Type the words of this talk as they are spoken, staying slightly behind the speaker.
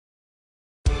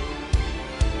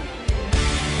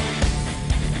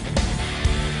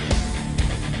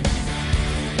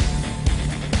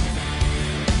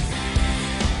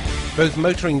Both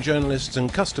motoring journalists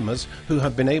and customers who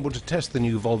have been able to test the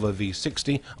new Volvo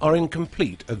V60 are in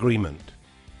complete agreement.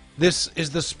 This is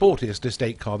the sportiest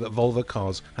estate car that Volvo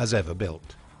Cars has ever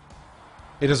built.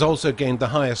 It has also gained the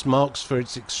highest marks for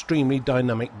its extremely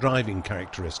dynamic driving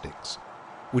characteristics,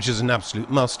 which is an absolute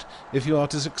must if you are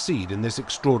to succeed in this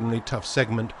extraordinarily tough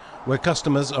segment where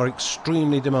customers are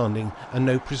extremely demanding and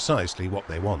know precisely what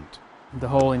they want. The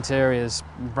whole interior is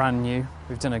brand new.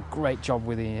 We've done a great job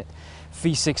with the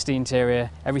V60 interior.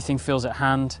 Everything feels at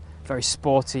hand, very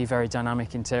sporty, very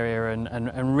dynamic interior,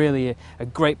 and really a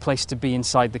great place to be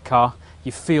inside the car.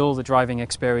 You feel the driving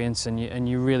experience and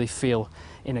you really feel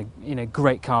in a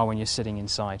great car when you're sitting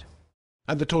inside.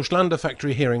 At the Torslanda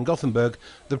factory here in Gothenburg,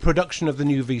 the production of the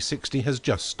new V60 has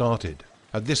just started.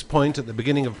 At this point, at the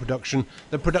beginning of production,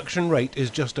 the production rate is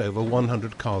just over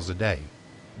 100 cars a day.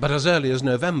 But as early as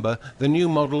November, the new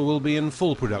model will be in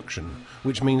full production,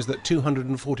 which means that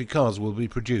 240 cars will be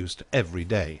produced every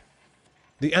day.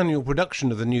 The annual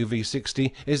production of the new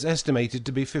V60 is estimated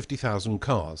to be 50,000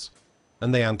 cars,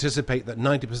 and they anticipate that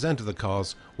 90% of the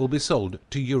cars will be sold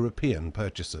to European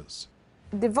purchasers.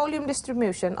 The volume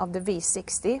distribution of the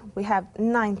V60, we have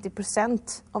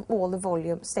 90% of all the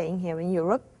volume staying here in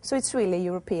Europe, so it's really a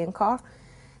European car.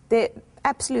 The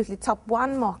absolutely top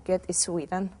one market is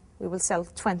Sweden. We will sell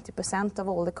 20% of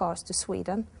all the cars to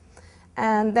Sweden.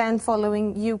 And then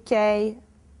following UK,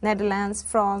 Netherlands,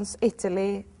 France,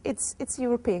 Italy, it's a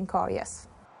European car, yes.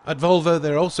 At Volvo,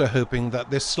 they're also hoping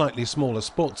that this slightly smaller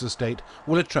sports estate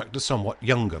will attract a somewhat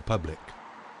younger public.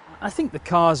 I think the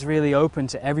car's really open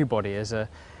to everybody as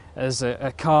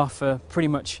a car for pretty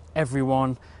much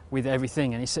everyone with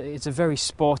everything, and it's a very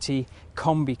sporty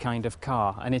combi kind of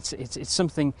car, and it's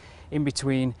something in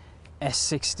between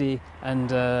S60 and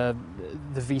the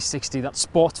V60, that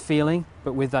sport feeling,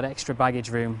 but with that extra baggage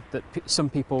room that some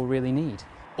people really need.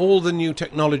 All the new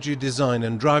technology, design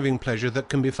and driving pleasure that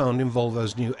can be found in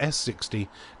Volvo's new S60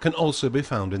 can also be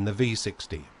found in the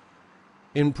V60.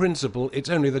 In principle,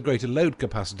 it's only the greater load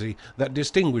capacity that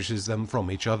distinguishes them from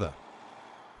each other.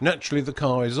 Naturally, the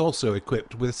car is also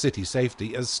equipped with city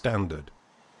safety as standard,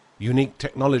 unique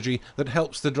technology that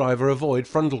helps the driver avoid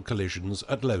frontal collisions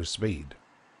at low speed.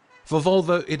 For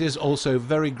Volvo, it is also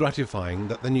very gratifying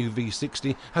that the new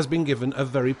V60 has been given a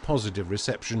very positive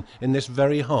reception in this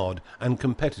very hard and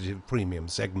competitive premium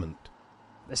segment.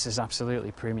 This is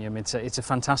absolutely premium. It's a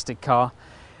fantastic car.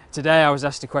 Today I was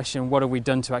asked a question, what have we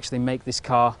done to actually make this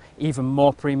car even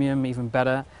more premium, even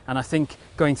better? And I think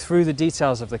going through the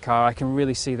details of the car, I can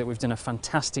really see that we've done a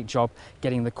fantastic job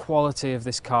getting the quality of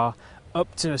this car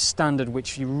up to a standard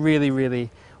which you really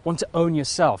want to own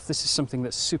yourself. This is something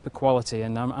that's super quality,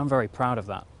 and I'm very proud of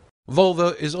that.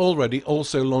 Volvo is already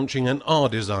also launching an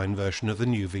R-design version of the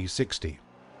new V60.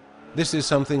 This is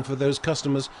something for those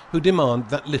customers who demand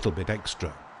that little bit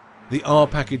extra. The R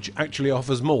package actually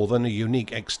offers more than a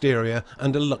unique exterior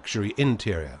and a luxury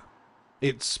interior.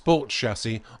 Its sports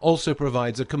chassis also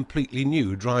provides a completely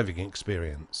new driving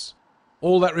experience.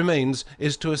 All that remains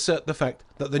is to assert the fact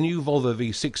that the new Volvo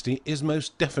V60 is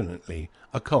most definitely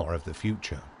a car of the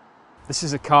future. This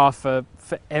is a car for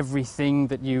everything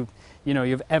that you've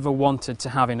ever wanted to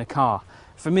have in a car.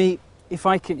 For me, if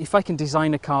I can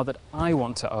design a car that I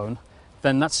want to own,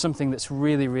 then that's something that's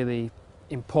really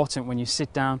important when you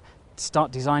sit down,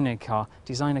 start designing a car.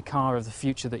 Design a car of the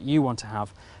future that you want to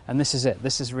have, and this is it.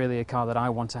 This is really a car that I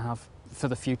want to have for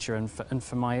the future and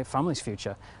for my family's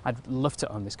future. I'd love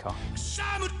to own this car.